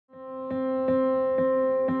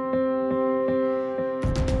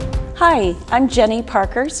Hi, I'm Jenny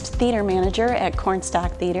Parkhurst, Theater Manager at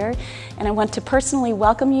Cornstalk Theater, and I want to personally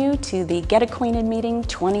welcome you to the Get Acquainted meeting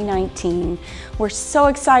 2019. We're so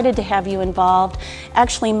excited to have you involved.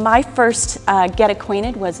 Actually, my first Get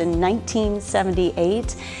Acquainted was in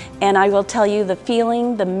 1978, and I will tell you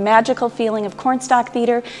the magical feeling of Cornstalk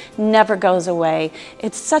Theater never goes away.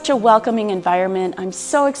 It's such a welcoming environment. I'm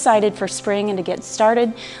so excited for spring and to get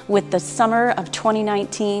started with the summer of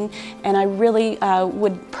 2019, and I really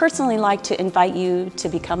would personally like to invite you to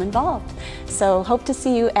become involved. So hope to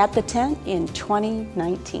see you at the tent in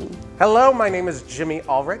 2019. Hello, my name is Jimmy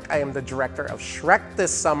Ulrich. I am the director of Shrek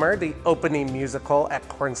this summer, the opening musical at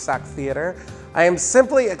Cornstalk Theater. I am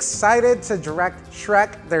simply excited to direct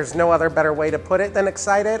Shrek. There's no other better way to put it than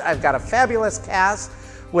excited. I've got a fabulous cast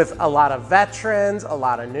with a lot of veterans, a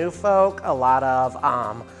lot of new folk, a lot of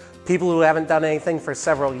people who haven't done anything for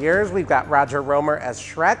several years. We've got Roger Romer as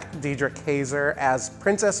Shrek, Deidre Kaiser as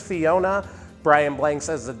Princess Fiona, Brian Blanks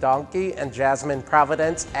as the donkey, and Jasmine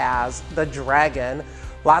Providence as the dragon.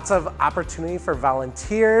 Lots of opportunity for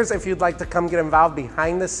volunteers if you'd like to come get involved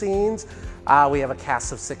behind the scenes. We have a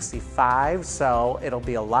cast of 65, so it'll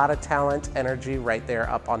be a lot of talent, energy right there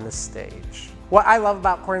up on the stage. What I love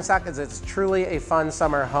about Cornstalk is it's truly a fun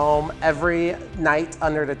summer home. Every night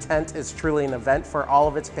under the tent is truly an event for all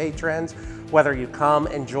of its patrons. Whether you come,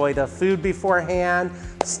 enjoy the food beforehand,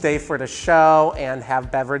 stay for the show, and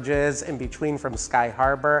have beverages in between from Sky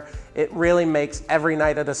Harbor, it really makes every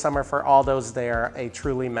night of the summer for all those there a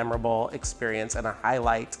truly memorable experience and a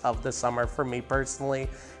highlight of the summer for me personally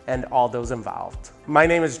and all those involved. My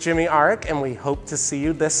name is Jimmy Ulrich, and we hope to see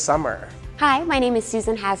you this summer. Hi, my name is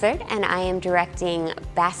Susan Hazard, and I am directing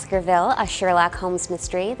Baskerville, a Sherlock Holmes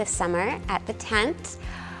mystery this summer at the tent.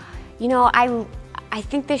 You know, I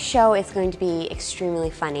think this show is going to be extremely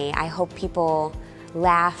funny. I hope people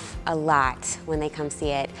laugh a lot when they come see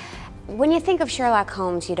it. When you think of Sherlock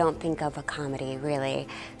Holmes, you don't think of a comedy, really.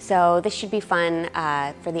 So this should be fun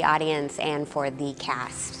for the audience and for the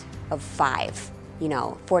cast of 5,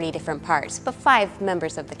 40 different parts, but 5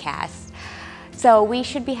 members of the cast. So we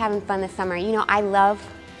should be having fun this summer. You know, I love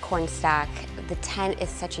Cornstalk. The tent is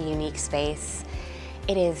such a unique space.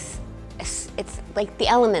 It's like the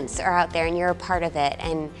elements are out there and you're a part of it,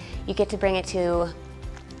 and you get to bring it to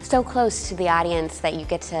so close to the audience that you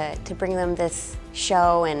get to bring them this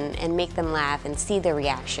show and make them laugh and see the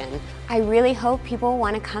reaction. I really hope people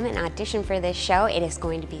want to come and audition for this show. It is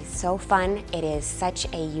going to be so fun. It is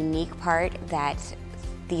such a unique part that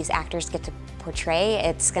these actors get to portray.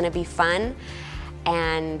 It's going to be fun,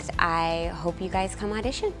 and I hope you guys come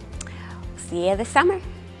audition. See you this summer.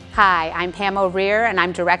 Hi, I'm Pam O'Rear, and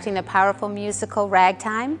I'm directing the powerful musical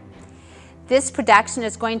Ragtime. This production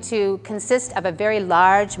is going to consist of a very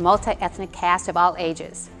large multi-ethnic cast of all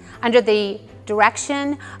ages, under the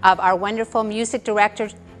direction of our wonderful music director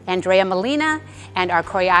Andrea Molina and our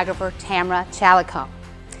choreographer Tamra Chalico.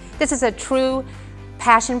 This is a true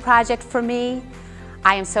passion project for me.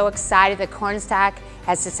 I am so excited that Cornstalk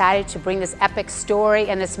has decided to bring this epic story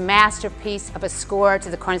and this masterpiece of a score to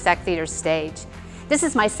the Cornstalk Theater stage. This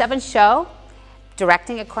is my 7th show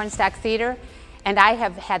directing at Cornstalk Theater, and I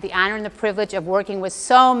have had the honor and the privilege of working with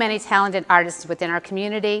so many talented artists within our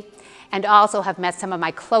community, and also have met some of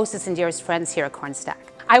my closest and dearest friends here at Cornstalk.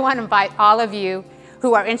 I want to invite all of you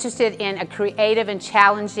who are interested in a creative and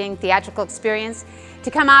challenging theatrical experience to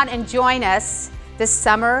come out and join us this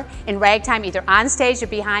summer in Ragtime, either on stage or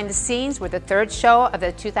behind the scenes. We're the 3rd show of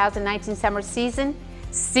the 2019 summer season.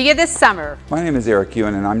 See you this summer. My name is Eric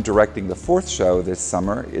Ewan, and I'm directing the 4th show this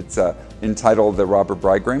summer. It's entitled The Robber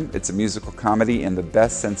Bridegroom. It's a musical comedy in the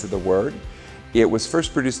best sense of the word. It was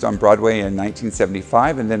first produced on Broadway in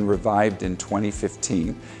 1975 and then revived in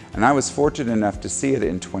 2015. And I was fortunate enough to see it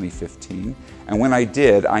in 2015. And when I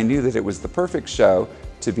did, I knew that it was the perfect show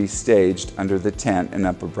to be staged under the tent in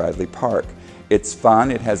Upper Bradley Park. It's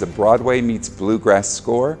fun, it has a Broadway meets bluegrass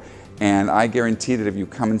score, and I guarantee that if you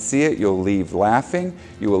come and see it, you'll leave laughing,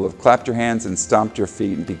 you will have clapped your hands and stomped your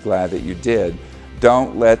feet and be glad that you did.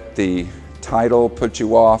 Don't let the title put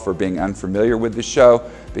you off or being unfamiliar with the show,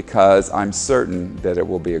 because I'm certain that it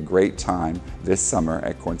will be a great time this summer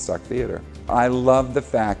at Cornstalk Theater. I love the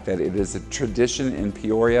fact that it is a tradition in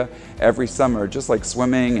Peoria every summer, just like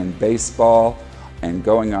swimming and baseball and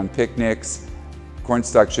going on picnics.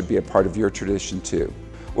 Cornstalk should be a part of your tradition too.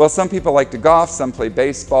 Well, some people like to golf, some play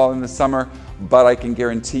baseball in the summer, but I can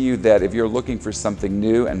guarantee you that if you're looking for something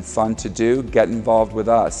new and fun to do, get involved with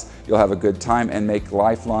us. You'll have a good time and make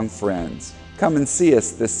lifelong friends. Come and see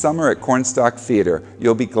us this summer at Cornstalk Theater.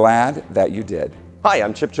 You'll be glad that you did. Hi,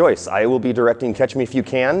 I'm Chip Joyce. I will be directing Catch Me If You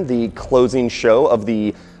Can, the closing show of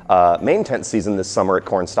the main tent season this summer at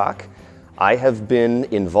Cornstalk. I have been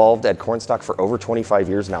involved at Cornstalk for over 25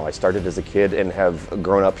 years now. I started as a kid and have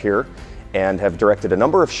grown up here and have directed a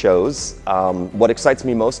number of shows. What excites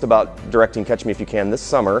me most about directing Catch Me If You Can this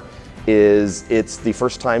summer is it's the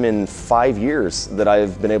first time in 5 years that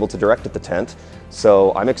I've been able to direct at the tent.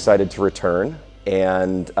 So I'm excited to return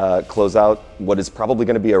and close out what is probably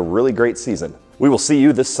going to be a really great season. We will see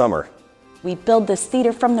you this summer. We build this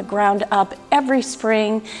theater from the ground up every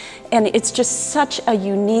spring, and it's just such a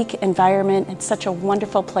unique environment. It's such a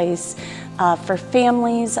wonderful place for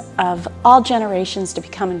families of all generations to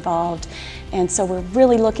become involved. And so we're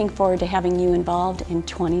really looking forward to having you involved in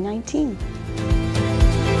 2019.